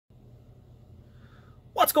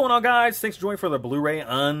What's going on, guys? Thanks for joining for the Blu-ray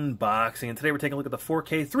unboxing. And today we're taking a look at the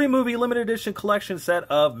 4K 3-movie limited edition collection set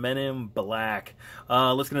of Men in Black.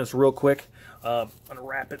 Let's get into this real quick.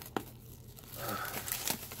 Unwrap it.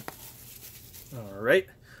 Alright.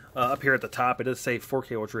 Up here at the top, it does say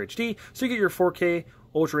 4K Ultra HD. So you get your 4K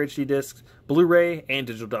Ultra HD discs, Blu-ray, and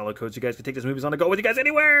digital download codes. You guys can take these movies on the go with you guys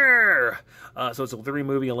anywhere! So it's a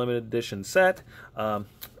 3-movie limited edition set.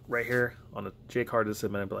 Right here on the J card, this is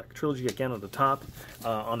Men in Black Trilogy. Again, on the top.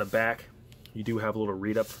 On the back, you do have a little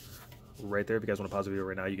read-up right there. If you guys want to pause the video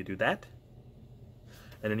right now, you can do that.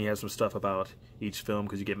 And then you have some stuff about each film,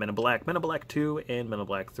 because you get Men in Black 2, and Men in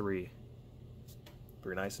Black 3.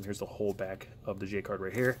 Very nice. And here's the whole back of the J card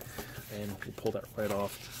right here. And we'll pull that right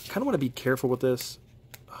off. Kind of want to be careful with this,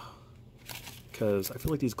 because I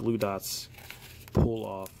feel like these glue dots pull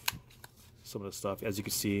off some of the stuff. As you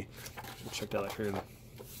can see, we'll check that out here.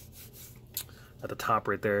 At the top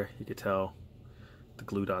right there, you can tell the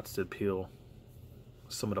glue dots did peel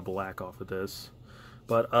some of the black off of this.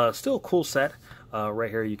 But still a cool set. Right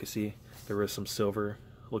here you can see there is some silver.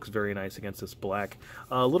 Looks very nice against this black.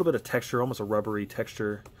 A little bit of texture, almost a rubbery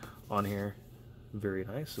texture on here. Very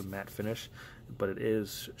nice, a matte finish. But it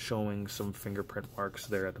is showing some fingerprint marks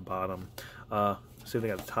there at the bottom. Same thing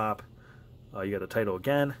at the top. You got the title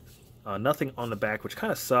again. Nothing on the back, which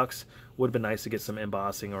kind of sucks. Would have been nice to get some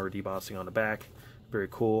embossing or debossing on the back. Very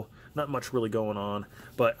cool. Not much really going on.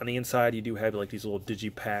 But on the inside, you do have like these little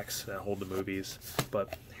Digipacks that hold the movies.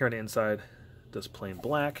 But here on the inside, just plain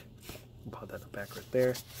black. We'll put that in the back right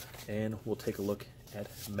there. And we'll take a look at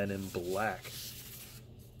Men in Black.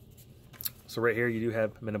 So right here, you do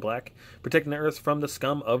have Men in Black, protecting the Earth from the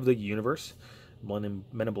scum of the universe. Men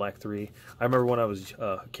in Black 3. I remember when I was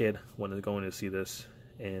a kid, when I was going to see this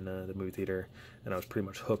in the movie theater, and I was pretty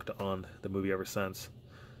much hooked on the movie ever since.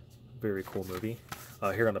 Very cool movie.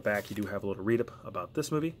 Here on the back, you do have a little read-up about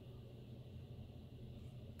this movie.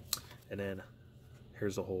 And then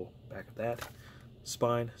here's the whole back of that.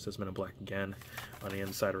 Spine says Men in Black again. On the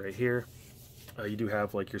inside right here, you do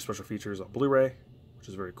have like your special features on Blu-ray, which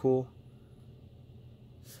is very cool.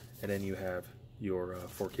 And then you have your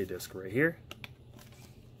 4K disc right here.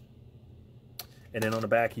 And then on the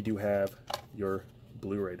back, you do have your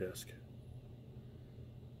Blu-ray disc.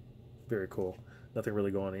 Very cool. Nothing really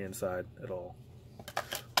going on the inside at all.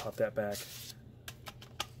 Pop that back.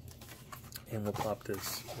 And we'll pop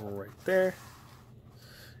this right there.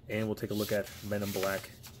 And we'll take a look at Men in Black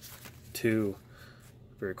 2.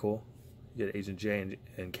 Very cool. You get Agent J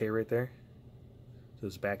and K right there. So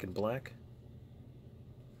it's back in black.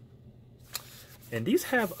 And these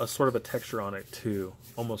have a sort of a texture on it too.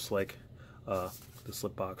 Almost like the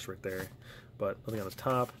slip box right there. But nothing on the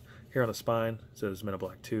top. Here on the spine, it says Men in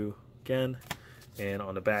Black 2 again. And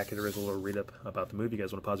on the back, there is a little read-up about the movie. You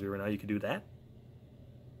guys want to pause the video right now, you can do that.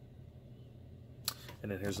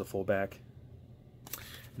 And then here's the full back.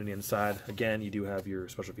 And on the inside, again, you do have your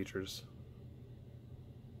special features.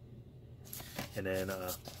 And then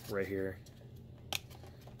right here,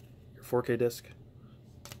 your 4K disc.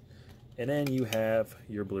 And then you have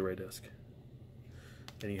your Blu-ray disc.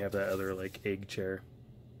 And you have that other like egg chair.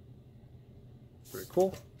 Very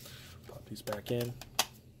cool. Pop these back in.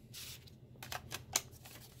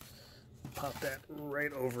 Pop that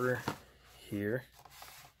right over here.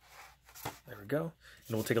 There we go.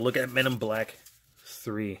 And we'll take a look at Men in Black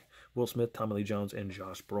 3. Will Smith, Tommy Lee Jones, and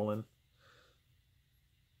Josh Brolin.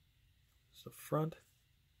 It's the front.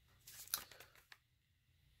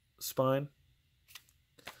 Spine.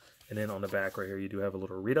 And then on the back right here, you do have a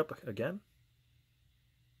little read-up again.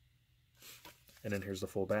 And then here's the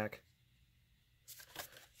full back.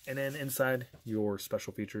 And then inside, your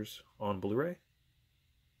special features on Blu-ray.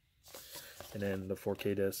 And then the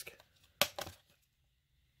 4K disc.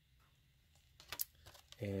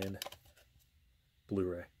 And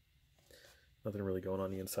Blu-ray. Nothing really going on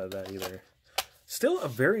the inside of that either. Still a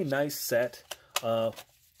very nice set.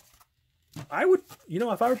 I would,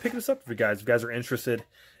 if I were picking this up for you guys, if you guys are interested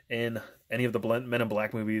in any of the Men in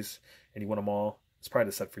Black movies and you want them all, it's probably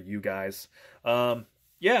the set for you guys.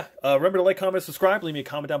 Remember to like, comment, subscribe. Leave me a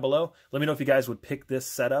comment down below. Let me know if you guys would pick this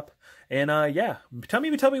setup. And tell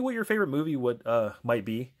me what your favorite movie might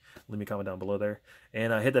be. Leave me a comment down below there.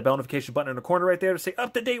 And hit that bell notification button in the corner right there to stay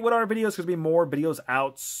up to date with our videos. There's going to be more videos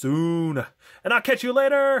out soon. And I'll catch you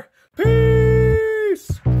later.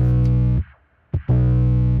 Peace!